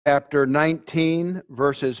chapter 19,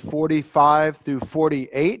 verses 45 through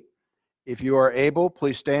 48. If you are able,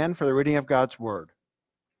 please stand for the reading of God's Word.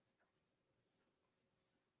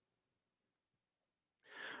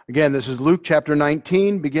 Again, this is Luke chapter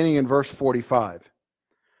 19, beginning in verse 45.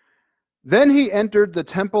 Then he entered the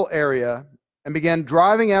temple area and began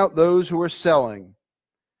driving out those who were selling.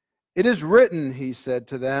 "It is written," he said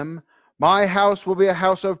to them, "My house will be a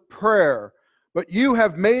house of prayer, but you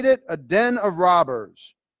have made it a den of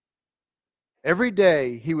robbers." Every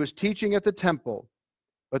day he was teaching at the temple,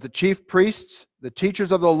 but the chief priests, the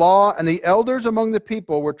teachers of the law, and the elders among the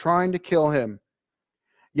people were trying to kill him.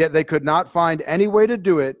 Yet they could not find any way to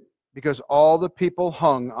do it, because all the people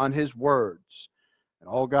hung on his words. And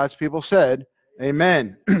all God's people said,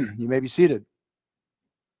 Amen. You may be seated.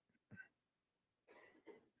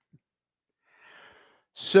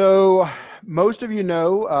 So most of you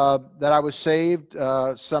know that I was saved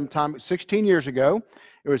sometime 16 years ago.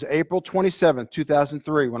 It was April 27th,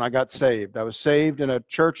 2003 when I got saved. I was saved in a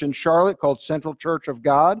church in Charlotte called Central Church of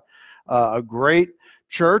God, a great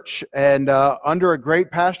church, and under a great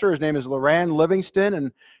pastor. His name is Loran Livingston,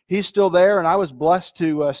 and he's still there, and I was blessed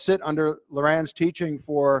to sit under Loran's teaching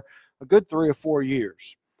for a good 3 or 4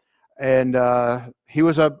 years. And he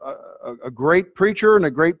was a great preacher and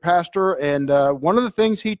a great pastor, and one of the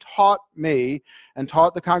things he taught me and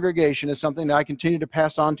taught the congregation is something that I continue to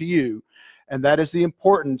pass on to you, and that is the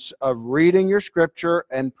importance of reading your scripture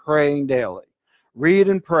and praying daily. Read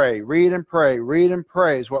and pray, read and pray, read and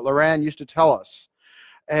pray is what Loran used to tell us.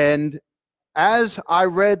 And as I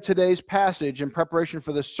read today's passage in preparation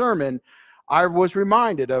for the sermon, I was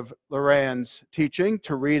reminded of Loran's teaching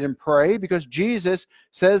to read and pray, because Jesus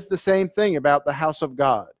says the same thing about the house of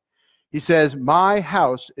God. He says, "My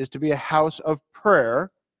house is to be a house of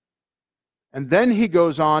prayer." And then he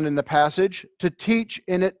goes on in the passage to teach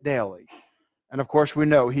in it daily. And of course, we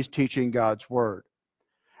know he's teaching God's word.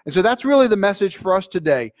 And so that's really the message for us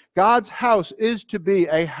today. God's house is to be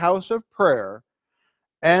a house of prayer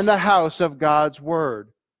and a house of God's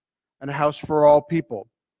word, and a house for all people.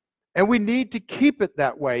 And we need to keep it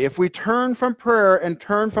that way. If we turn from prayer and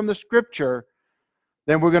turn from the scripture,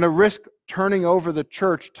 then we're going to risk turning over the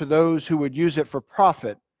church to those who would use it for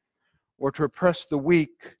profit, or to oppress the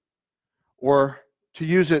weak, or to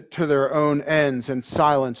use it to their own ends and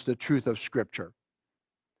silence the truth of scripture.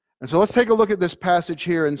 And so let's take a look at this passage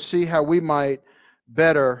here and see how we might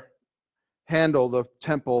better handle the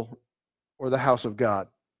temple or the house of God.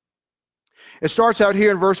 It starts out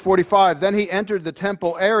here in verse 45. Then he entered the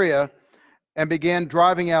temple area and began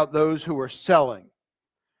driving out those who were selling.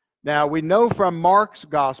 Now, we know from Mark's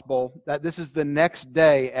gospel that this is the next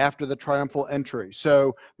day after the triumphal entry.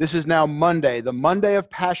 So this is now Monday, the Monday of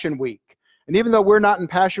Passion Week. And even though we're not in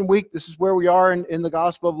Passion Week, this is where we are in the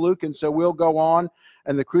Gospel of Luke, and so we'll go on,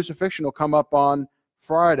 and the crucifixion will come up on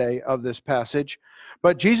Friday of this passage.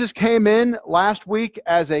 But Jesus came in last week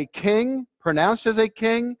as a king, pronounced as a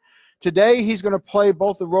king. Today, he's going to play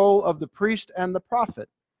both the role of the priest and the prophet.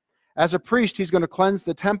 As a priest, he's going to cleanse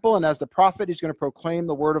the temple, and as the prophet, he's going to proclaim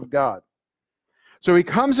the word of God. So he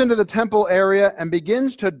comes into the temple area and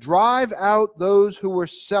begins to drive out those who were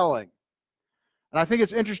selling. And I think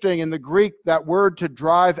it's interesting, in the Greek, that word to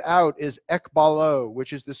drive out is ekbalo,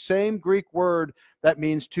 which is the same Greek word that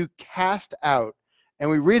means to cast out. And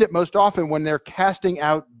we read it most often when they're casting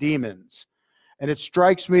out demons. And it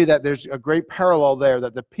strikes me that there's a great parallel there,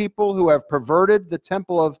 that the people who have perverted the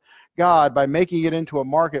temple of God by making it into a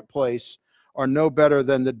marketplace are no better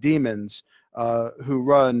than the demons who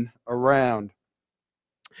run around.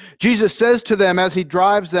 Jesus says to them as he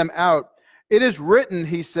drives them out, "It is written,"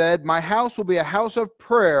 he said, "My house will be a house of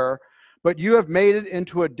prayer, but you have made it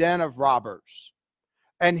into a den of robbers."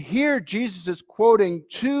 And here Jesus is quoting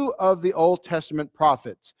 2 of the Old Testament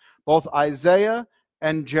prophets, both Isaiah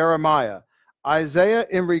and Jeremiah. Isaiah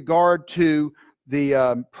in regard to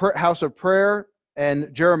the house of prayer,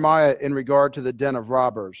 and Jeremiah in regard to the den of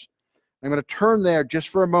robbers. I'm going to turn there just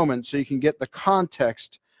for a moment so you can get the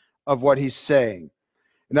context of what he's saying.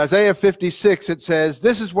 In Isaiah 56, it says,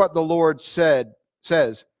 "This is what the Lord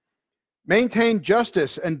says, maintain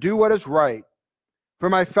justice and do what is right, for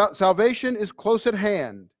my salvation is close at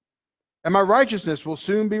hand, and my righteousness will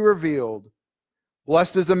soon be revealed.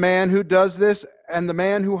 Blessed is the man who does this, and the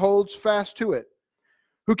man who holds fast to it,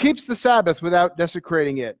 who keeps the Sabbath without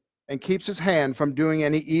desecrating it, and keeps his hand from doing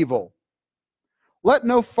any evil. Let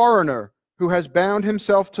no foreigner who has bound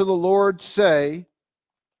himself to the Lord say,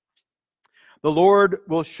 'The Lord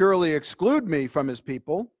will surely exclude me from his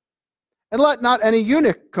people.' And let not any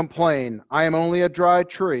eunuch complain, 'I am only a dry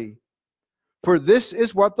tree.' For this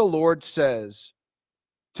is what the Lord says,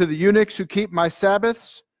 to the eunuchs who keep my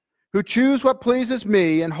Sabbaths, who choose what pleases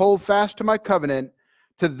me and hold fast to my covenant,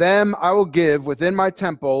 to them I will give within my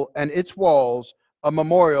temple and its walls a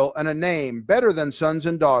memorial and a name better than sons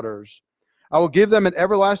and daughters. I will give them an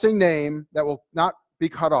everlasting name that will not be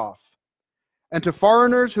cut off. And to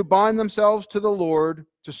foreigners who bind themselves to the Lord,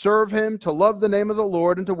 to serve him, to love the name of the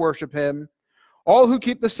Lord, and to worship him, all who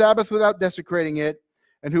keep the Sabbath without desecrating it,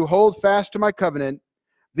 and who hold fast to my covenant,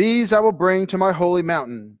 these I will bring to my holy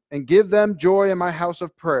mountain, and give them joy in my house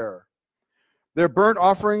of prayer. Their burnt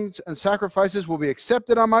offerings and sacrifices will be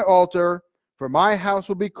accepted on my altar, for my house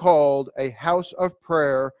will be called a house of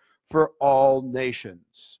prayer for all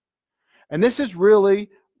nations. And this is really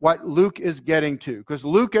what Luke is getting to, because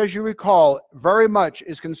Luke, as you recall, very much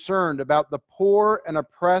is concerned about the poor and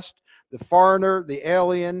oppressed, the foreigner, the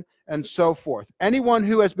alien, and so forth. Anyone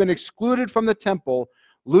who has been excluded from the temple,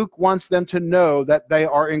 Luke wants them to know that they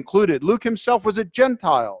are included. Luke himself was a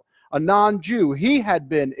Gentile, a non-Jew. He had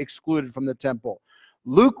been excluded from the temple.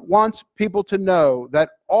 Luke wants people to know that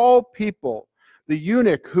all people, the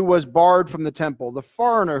eunuch who was barred from the temple, the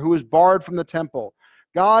foreigner who was barred from the temple,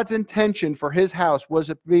 God's intention for his house was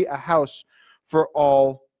to be a house for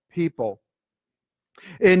all people.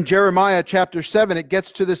 In Jeremiah chapter 7, it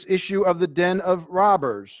gets to this issue of the den of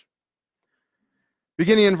robbers.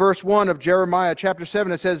 Beginning in verse 1 of Jeremiah chapter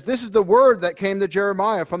 7, it says, "This is the word that came to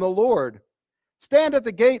Jeremiah from the Lord. Stand at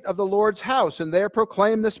the gate of the Lord's house, and there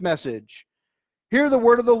proclaim this message. Hear the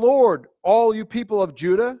word of the Lord, all you people of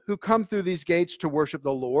Judah who come through these gates to worship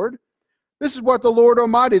the Lord. This is what the Lord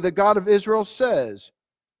Almighty, the God of Israel, says.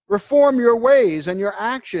 Reform your ways and your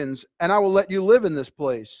actions, and I will let you live in this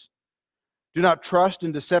place. Do not trust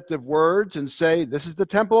in deceptive words and say, 'This is the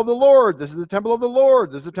temple of the Lord, this is the temple of the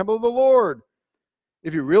Lord, this is the temple of the Lord.'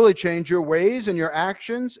 If you really change your ways and your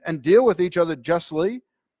actions and deal with each other justly,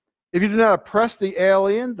 if you do not oppress the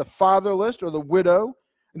alien, the fatherless, or the widow,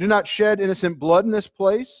 and do not shed innocent blood in this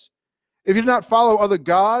place, if you do not follow other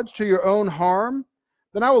gods to your own harm,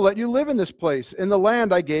 then I will let you live in this place, in the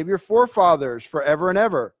land I gave your forefathers forever and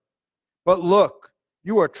ever. But look,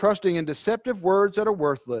 you are trusting in deceptive words that are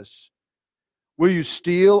worthless. Will you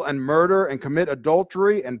steal and murder and commit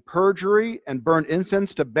adultery and perjury and burn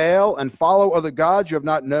incense to Baal and follow other gods you have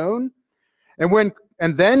not known?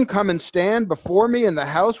 And then come and stand before me in the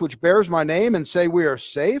house which bears my name and say, 'We are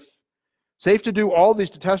safe to do all these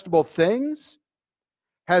detestable things'?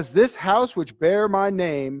 Has this house which bear my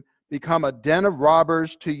name become a den of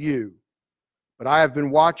robbers to you? But I have been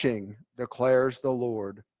watching, declares the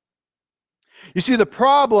Lord." You see, the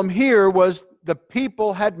problem here was the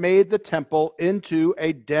people had made the temple into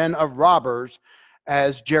a den of robbers,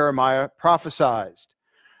 as Jeremiah prophesied.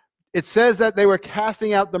 It says that they were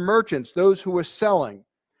casting out the merchants, those who were selling.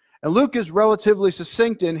 And Luke is relatively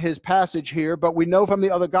succinct in his passage here, but we know from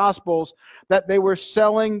the other Gospels that they were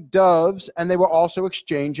selling doves and they were also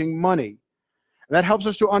exchanging money. And that helps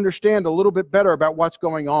us to understand a little bit better about what's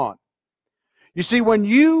going on. You see, when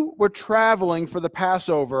you were traveling for the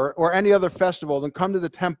Passover or any other festival and come to the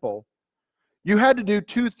temple, you had to do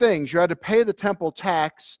two things. You had to pay the temple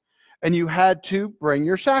tax and you had to bring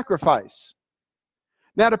your sacrifice.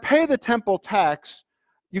 Now, to pay the temple tax,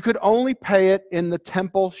 you could only pay it in the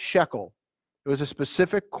temple shekel. It was a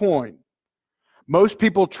specific coin. Most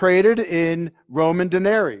people traded in Roman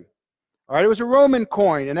denarii. All right, it was a Roman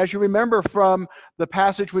coin. And as you remember from the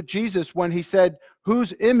passage with Jesus, when he said,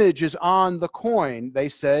 "Whose image is on the coin?" they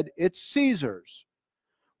said, "It's Caesar's."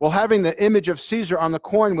 Well, having the image of Caesar on the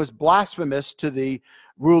coin was blasphemous to the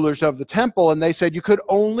rulers of the temple, and they said you could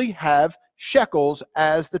only have shekels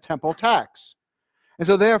as the temple tax. And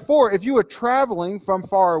so therefore, if you were traveling from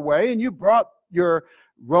far away and you brought your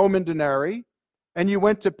Roman denarii and you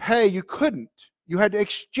went to pay, you couldn't. You had to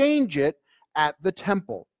exchange it at the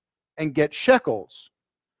temple and get shekels.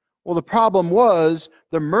 Well, the problem was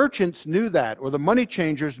the merchants knew that, or the money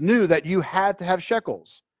changers knew that you had to have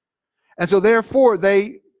shekels. And so therefore,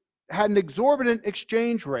 they had an exorbitant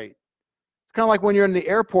exchange rate. It's kind of like when you're in the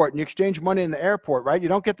airport and you exchange money in the airport, right? You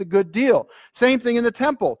don't get the good deal. Same thing in the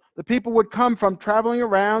temple. The people would come from traveling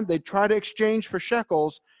around, they'd try to exchange for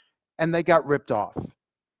shekels, and they got ripped off.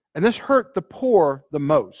 And this hurt the poor the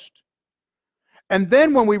most. And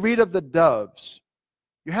then when we read of the doves,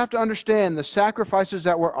 you have to understand the sacrifices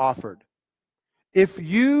that were offered. If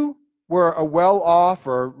you were a well-off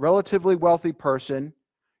or relatively wealthy person,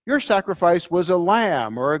 your sacrifice was a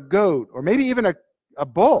lamb or a goat or maybe even a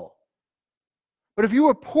bull. But if you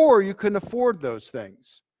were poor, you couldn't afford those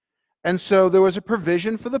things. And so there was a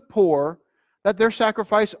provision for the poor that their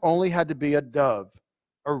sacrifice only had to be a dove,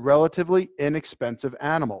 a relatively inexpensive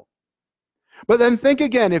animal. But then think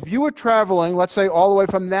again, if you were traveling, let's say all the way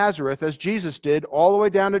from Nazareth, as Jesus did, all the way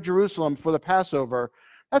down to Jerusalem for the Passover,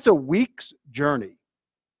 that's a week's journey.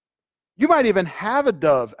 You might even have a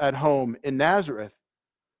dove at home in Nazareth,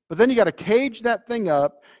 but then you got to cage that thing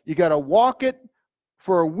up. You got to walk it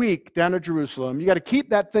for a week down to Jerusalem. You got to keep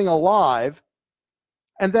that thing alive.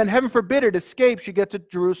 And then, heaven forbid, it escapes. You get to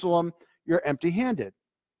Jerusalem, you're empty-handed.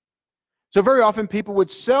 So very often people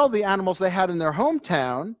would sell the animals they had in their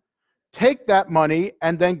hometown, take that money,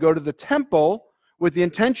 and then go to the temple with the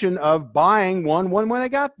intention of buying one when they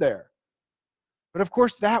got there. But of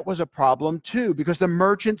course, that was a problem too, because the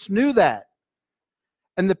merchants knew that.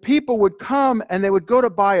 And the people would come and they would go to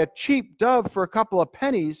buy a cheap dove for a couple of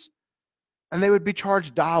pennies, and they would be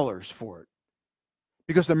charged dollars for it,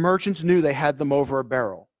 because the merchants knew they had them over a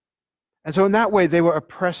barrel. And so in that way, they were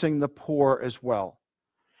oppressing the poor as well.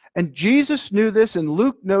 And Jesus knew this, and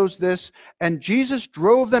Luke knows this, and Jesus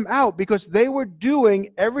drove them out because they were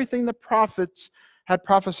doing everything the prophets had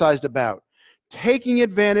prophesied about, taking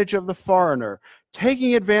advantage of the foreigner,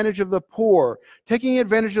 taking advantage of the poor, taking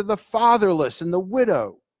advantage of the fatherless and the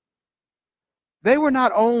widow. They were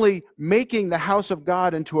not only making the house of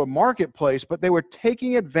God into a marketplace, but they were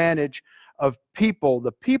taking advantage of people,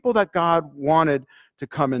 the people that God wanted to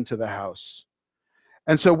come into the house.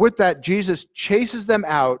 And so with that, Jesus chases them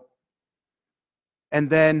out and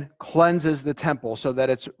then cleanses the temple so that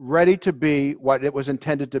it's ready to be what it was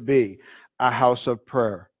intended to be, a house of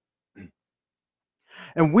prayer.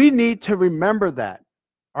 And we need to remember that.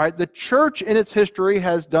 All right, the church in its history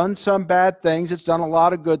has done some bad things. It's done a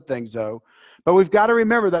lot of good things, though. But we've got to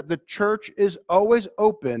remember that the church is always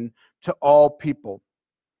open to all people.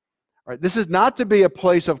 All right, this is not to be a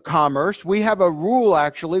place of commerce. We have a rule,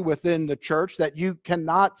 actually, within the church that you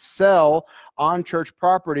cannot sell on church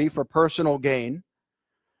property for personal gain.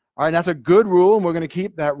 All right, that's a good rule, and we're going to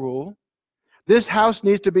keep that rule. This house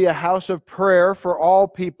needs to be a house of prayer for all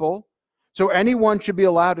people. So anyone should be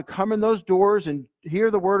allowed to come in those doors and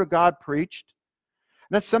hear the word of God preached.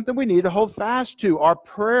 And that's something we need to hold fast to. Our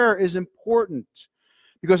prayer is important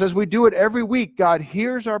because as we do it every week, God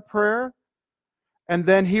hears our prayer and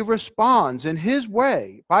then He responds in His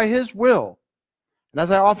way, by His will. And as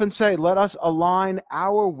I often say, let us align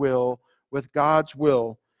our will with God's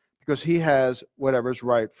will because He has whatever's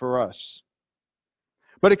right for us.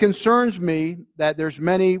 But it concerns me that there's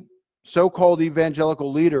many so-called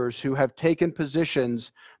evangelical leaders who have taken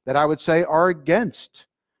positions that I would say are against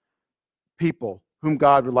people whom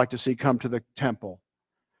God would like to see come to the temple.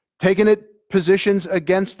 Taken positions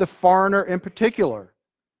against the foreigner in particular.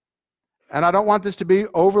 And I don't want this to be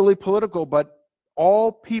overly political, but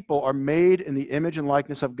all people are made in the image and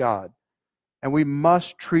likeness of God, and we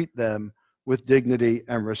must treat them with dignity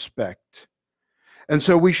and respect. And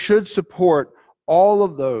so we should support all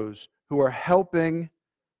of those who are helping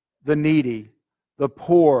the needy, the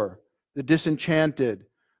poor, the disenchanted,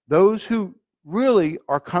 those who really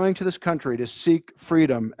are coming to this country to seek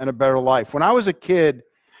freedom and a better life. When I was a kid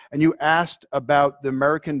and you asked about the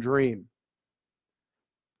American dream,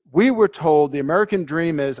 we were told the American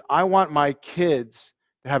dream is, I want my kids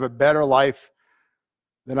to have a better life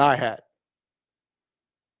than I had.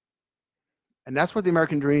 And that's what the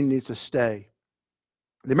American dream needs to stay.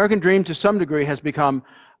 The American dream, to some degree, has become,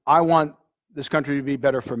 I want this country to be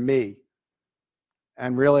better for me.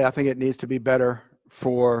 And really, I think it needs to be better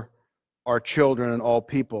for our children and all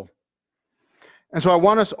people. And so I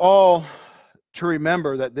want us all to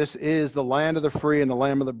remember that this is the land of the free and the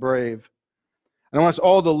land of the brave. And I want us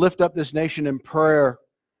all to lift up this nation in prayer,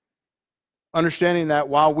 understanding that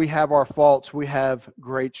while we have our faults, we have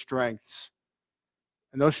great strengths.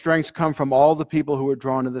 And those strengths come from all the people who are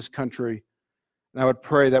drawn to this country. And I would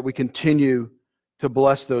pray that we continue to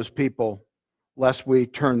bless those people, lest we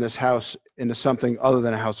turn this house into something other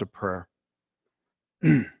than a house of prayer.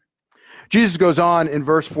 Jesus goes on in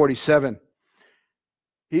verse 47.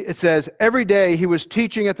 It says, every day he was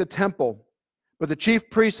teaching at the temple, but the chief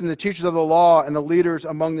priests and the teachers of the law and the leaders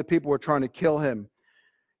among the people were trying to kill him.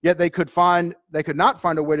 Yet they could not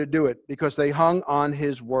find a way to do it because they hung on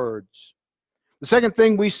his words. The second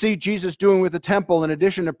thing we see Jesus doing with the temple, in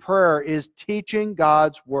addition to prayer, is teaching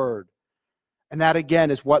God's word. And that, again,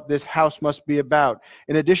 is what this house must be about.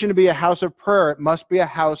 In addition to be a house of prayer, it must be a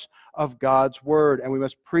house of God's word. And we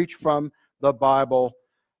must preach from the Bible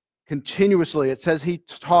continuously. It says he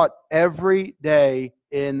taught every day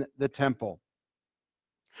in the temple.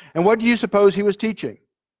 And what do you suppose he was teaching?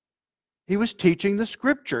 He was teaching the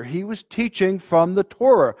Scripture. He was teaching from the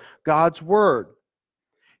Torah, God's word.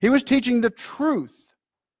 He was teaching the truth.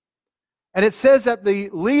 And it says that the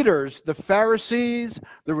leaders, the Pharisees,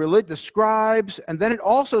 the scribes, and then it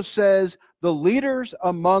also says the leaders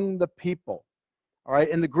among the people. All right,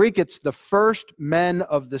 in the Greek, it's the first men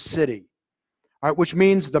of the city, all right, which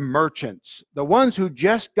means the merchants, the ones who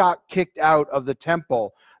just got kicked out of the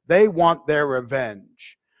temple. They want their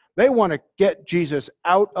revenge. They want to get Jesus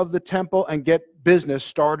out of the temple and get business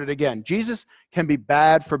started again. Jesus can be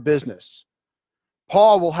bad for business.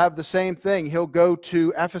 Paul will have the same thing. He'll go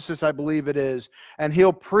to Ephesus, I believe it is, and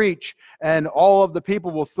he'll preach, and all of the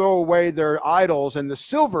people will throw away their idols, and the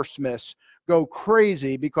silversmiths go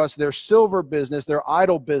crazy because their silver business, their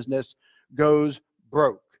idol business, goes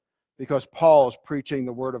broke because Paul is preaching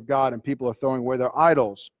the word of God and people are throwing away their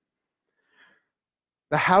idols.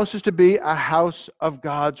 The house is to be a house of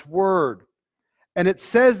God's word. And it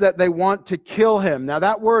says that they want to kill him. Now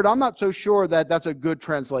that word, I'm not so sure that that's a good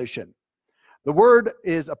translation. The word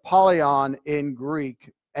is apollyon in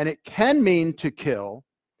Greek, and it can mean to kill.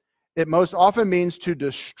 It most often means to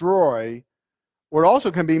destroy, or it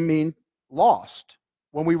also can mean lost.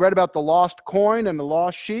 When we read about the lost coin and the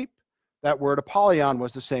lost sheep, that word apollyon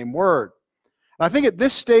was the same word. And I think at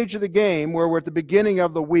this stage of the game, where we're at the beginning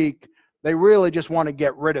of the week, they really just want to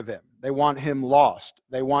get rid of him. They want him lost.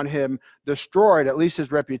 They want him destroyed, at least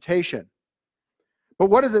his reputation.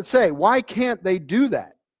 But what does it say? Why can't they do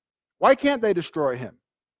that? Why can't they destroy him?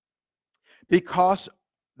 Because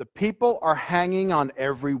the people are hanging on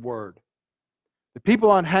every word. The people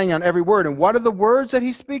are hanging on every word. And what are the words that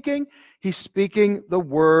he's speaking? He's speaking the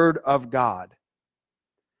word of God.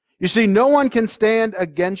 You see, no one can stand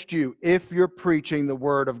against you if you're preaching the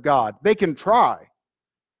word of God. They can try.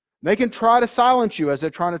 They can try to silence you as they're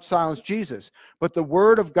trying to silence Jesus. But the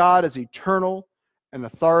word of God is eternal and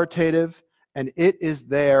authoritative, and it is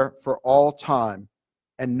there for all time.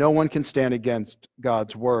 And no one can stand against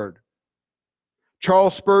God's word.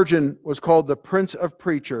 Charles Spurgeon was called the Prince of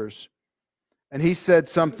Preachers. And he said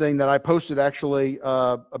something that I posted actually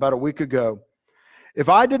about a week ago. If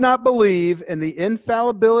I did not believe in the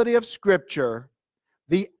infallibility of Scripture,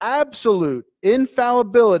 the absolute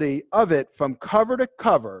infallibility of it from cover to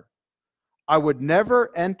cover, I would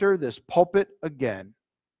never enter this pulpit again.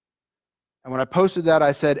 And when I posted that,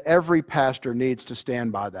 I said every pastor needs to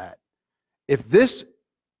stand by that. If this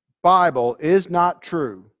Bible is not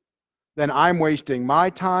true, then I'm wasting my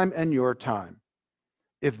time and your time.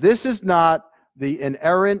 If this is not the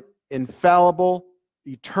inerrant, infallible,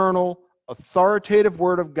 eternal, authoritative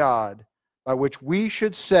word of God by which we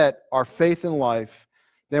should set our faith in life,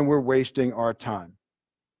 then we're wasting our time.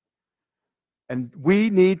 And we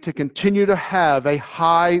need to continue to have a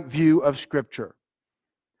high view of Scripture.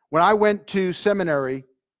 When I went to seminary,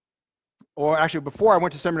 or actually before I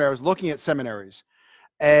went to seminary, I was looking at seminaries.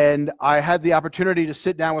 And I had the opportunity to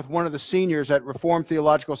sit down with one of the seniors at Reformed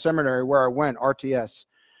Theological Seminary where I went, RTS.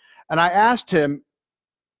 And I asked him,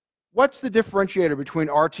 what's the differentiator between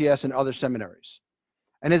RTS and other seminaries?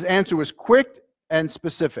 And his answer was quick and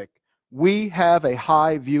specific. We have a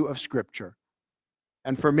high view of Scripture.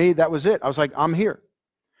 And for me, that was it. I was like, I'm here.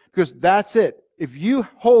 Because that's it. If you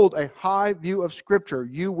hold a high view of Scripture,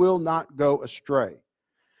 you will not go astray.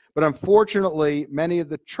 But unfortunately, many of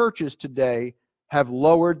the churches today have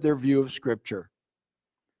lowered their view of Scripture.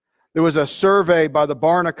 There was a survey by the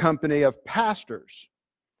Barna Company of pastors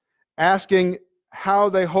asking how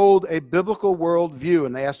they hold a biblical worldview,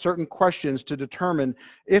 and they asked certain questions to determine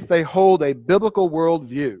if they hold a biblical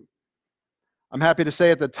worldview. I'm happy to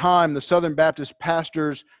say at the time, the Southern Baptist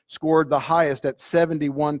pastors scored the highest at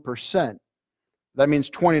 71%. That means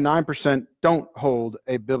 29% don't hold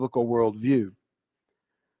a biblical worldview.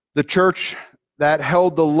 The church that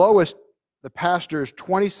held the lowest, the pastors,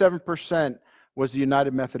 27%, was the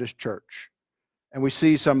United Methodist Church. And we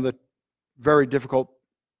see some of the very difficult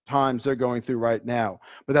times they're going through right now.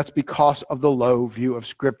 But that's because of the low view of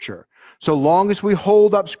Scripture. So long as we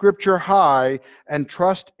hold up Scripture high and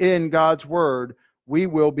trust in God's Word, we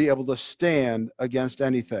will be able to stand against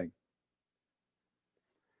anything.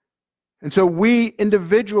 And so we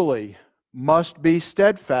individually must be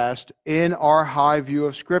steadfast in our high view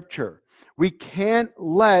of Scripture. We can't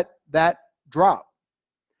let that drop.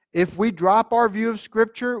 If we drop our view of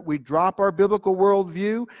Scripture, we drop our biblical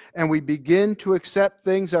worldview, and we begin to accept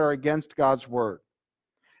things that are against God's Word.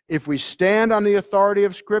 If we stand on the authority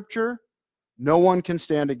of Scripture, no one can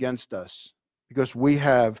stand against us because we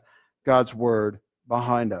have God's Word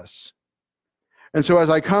behind us. And so as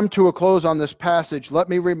I come to a close on this passage, let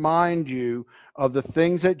me remind you of the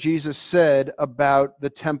things that Jesus said about the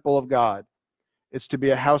temple of God. It's to be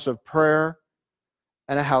a house of prayer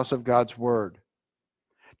and a house of God's Word.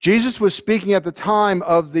 Jesus was speaking at the time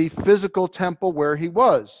of the physical temple where he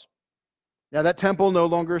was. Now that temple no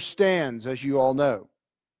longer stands, as you all know.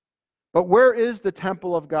 But where is the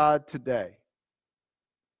temple of God today?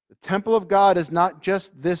 The temple of God is not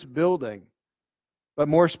just this building, but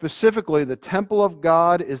more specifically, the temple of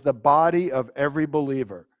God is the body of every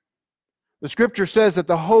believer. The scripture says that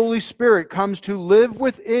the Holy Spirit comes to live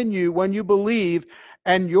within you when you believe,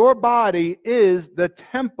 and your body is the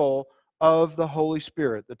temple of the Holy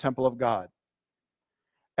Spirit, the temple of God.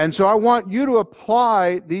 And so I want you to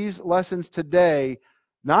apply these lessons today,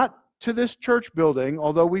 not to this church building,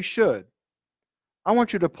 although we should. I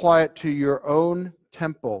want you to apply it to your own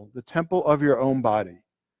temple, the temple of your own body.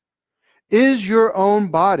 Is your own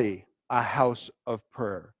body a house of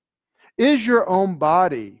prayer? Is your own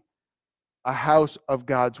body a house of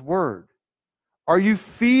God's Word? Are you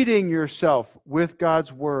feeding yourself with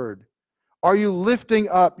God's Word? Are you lifting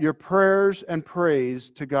up your prayers and praise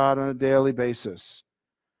to God on a daily basis?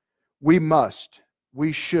 We must,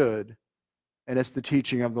 we should, and it's the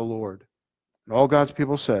teaching of the Lord. And all God's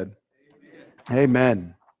people said, Amen.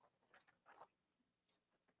 Amen.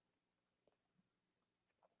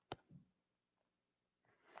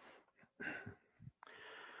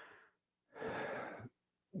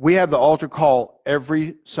 We have the altar call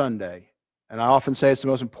every Sunday. And I often say it's the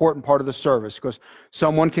most important part of the service because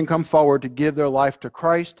someone can come forward to give their life to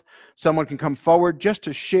Christ. Someone can come forward just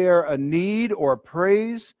to share a need or a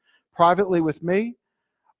praise privately with me.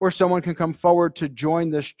 Or someone can come forward to join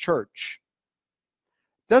this church.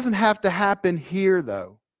 It doesn't have to happen here,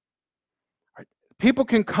 though. People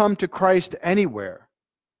can come to Christ anywhere.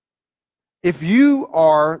 If you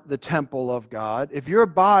are the temple of God, if your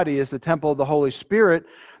body is the temple of the Holy Spirit,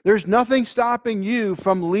 there's nothing stopping you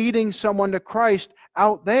from leading someone to Christ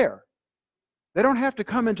out there. They don't have to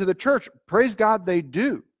come into the church. Praise God, they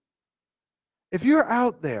do. If you're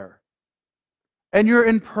out there and you're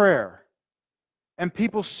in prayer and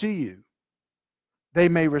people see you, they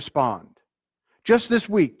may respond. Just this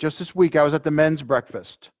week, I was at the men's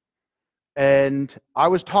breakfast. And I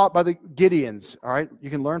was taught by the Gideons, all right? You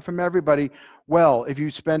can learn from everybody well if you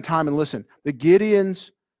spend time and listen. The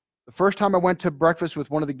Gideons, the first time I went to breakfast with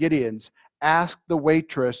one of the Gideons, asked the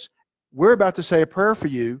waitress, we're about to say a prayer for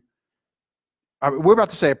you. We're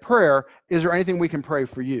about to say a prayer. Is there anything we can pray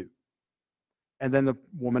for you? And then the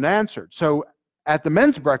woman answered. So at the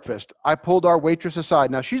men's breakfast, I pulled our waitress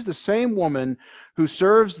aside. Now, she's the same woman who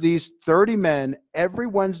serves these 30 men every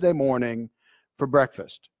Wednesday morning for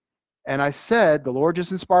breakfast. And I said, the Lord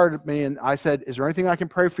just inspired me, and I said, is there anything I can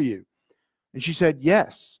pray for you? And she said,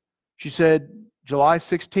 yes. She said, July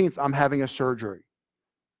 16th, I'm having a surgery.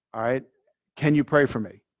 All right? Can you pray for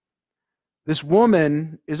me? This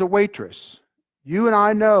woman is a waitress. You and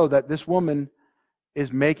I know that this woman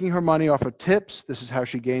is making her money off of tips. This is how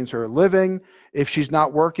she gains her living. If she's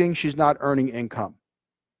not working, she's not earning income.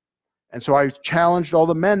 And so I challenged all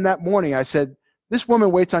the men that morning. I said, this woman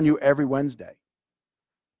waits on you every Wednesday.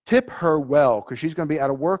 Tip her well, because she's going to be out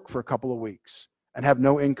of work for a couple of weeks and have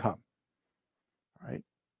no income. Right?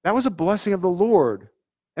 That was a blessing of the Lord.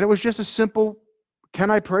 And it was just a simple, can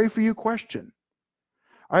I pray for you question.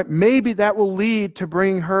 All right? Maybe that will lead to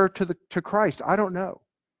bringing her to Christ. I don't know.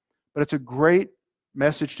 But it's a great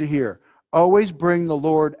message to hear. Always bring the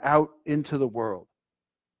Lord out into the world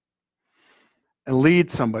and lead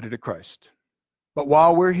somebody to Christ. But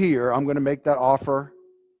while we're here, I'm going to make that offer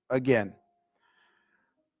again.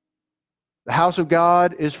 The house of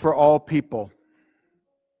God is for all people.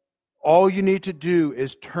 All you need to do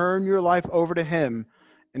is turn your life over to Him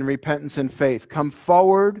in repentance and faith. Come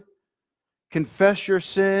forward, confess your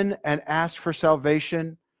sin, and ask for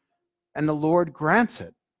salvation, and the Lord grants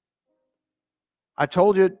it. I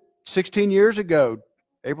told you 16 years ago,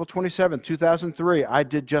 April 27, 2003, I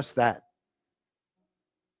did just that.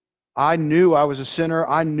 I knew I was a sinner.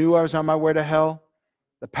 I knew I was on my way to hell.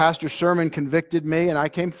 The pastor's sermon convicted me, and I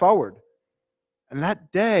came forward. And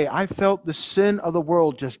that day, I felt the sin of the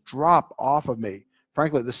world just drop off of me.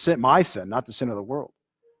 Frankly, my sin, not the sin of the world.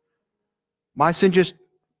 My sin just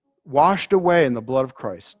washed away in the blood of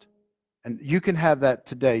Christ. And you can have that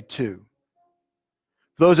today too.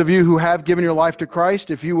 Those of you who have given your life to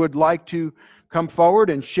Christ, if you would like to come forward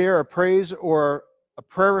and share a praise or a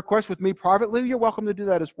prayer request with me privately, you're welcome to do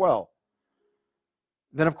that as well.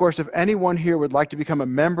 Then, of course, if anyone here would like to become a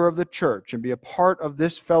member of the church and be a part of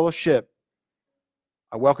this fellowship,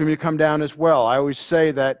 I welcome you to come down as well. I always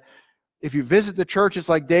say that if you visit the church, it's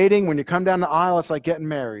like dating. When you come down the aisle, it's like getting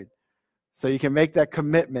married. So you can make that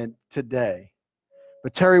commitment today.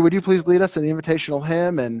 But Terry, would you please lead us in the invitational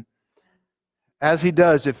hymn? And as he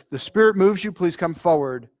does, if the Spirit moves you, please come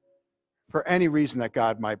forward for any reason that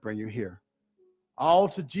God might bring you here. All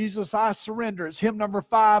to Jesus I surrender. It's hymn number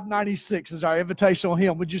 596 is our invitational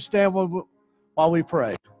hymn. Would you stand while we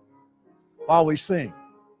pray? while we sing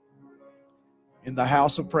in the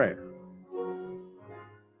house of prayer.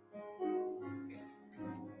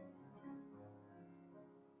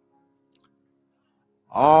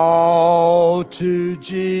 All to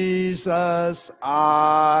Jesus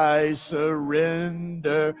I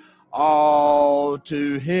surrender, all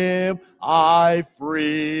to Him I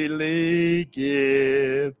freely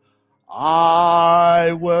give.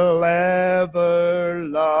 I will ever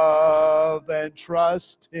love and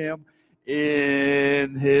trust Him,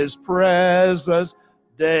 in His presence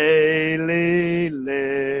daily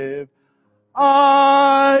live.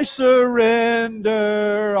 I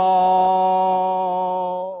surrender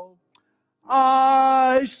all.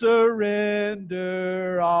 I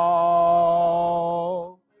surrender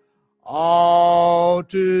all. All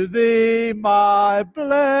to Thee, my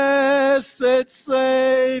blessed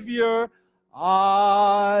Savior,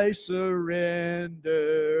 I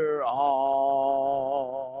surrender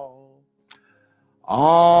all.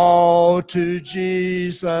 All to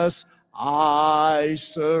Jesus I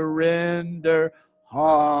surrender,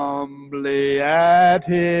 humbly at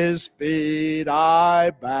His feet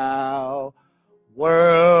I bow.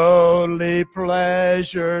 Worldly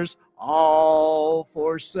pleasures all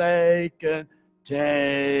forsaken,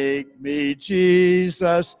 take me,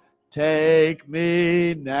 Jesus, take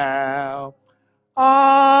me now.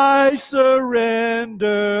 I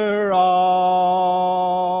surrender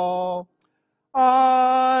all.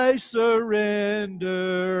 I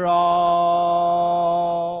surrender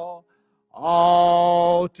all.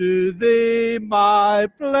 All to Thee, my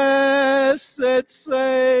blessed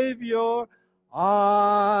Savior,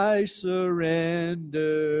 I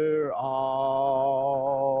surrender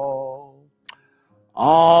all.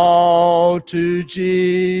 All to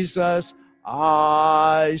Jesus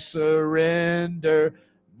I surrender.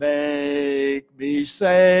 Make me,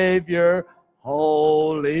 Savior,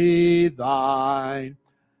 wholly Thine.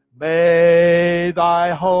 May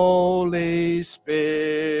Thy Holy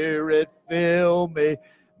Spirit fill me.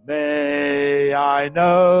 May I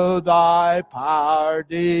know Thy power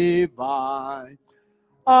divine.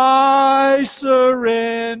 I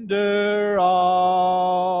surrender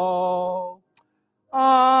all.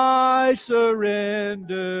 I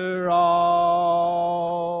surrender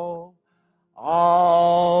all.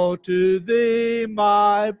 All to Thee,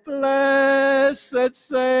 my blessed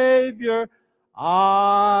Savior,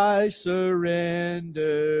 I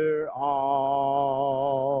surrender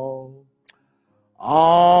all.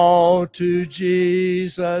 All to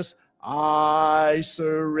Jesus I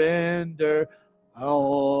surrender.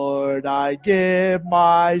 Lord, I give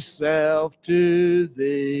myself to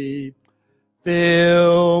Thee.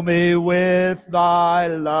 Fill me with Thy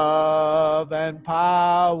love and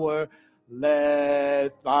power.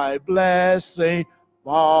 Let Thy blessing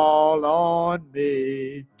fall on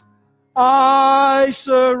me. I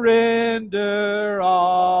surrender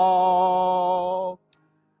all.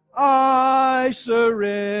 I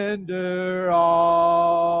surrender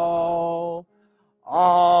all.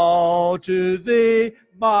 All to Thee,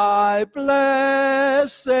 my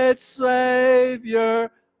blessed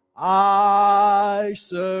Savior, I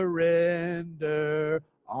surrender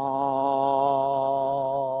all.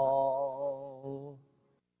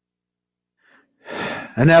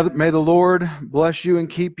 And now may the Lord bless you and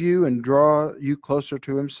keep you and draw you closer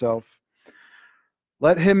to Himself.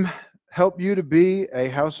 Let Him help you to be a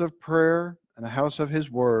house of prayer and a house of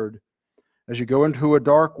His Word as you go into a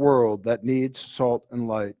dark world that needs salt and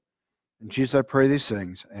light. In Jesus I pray these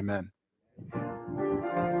things. Amen.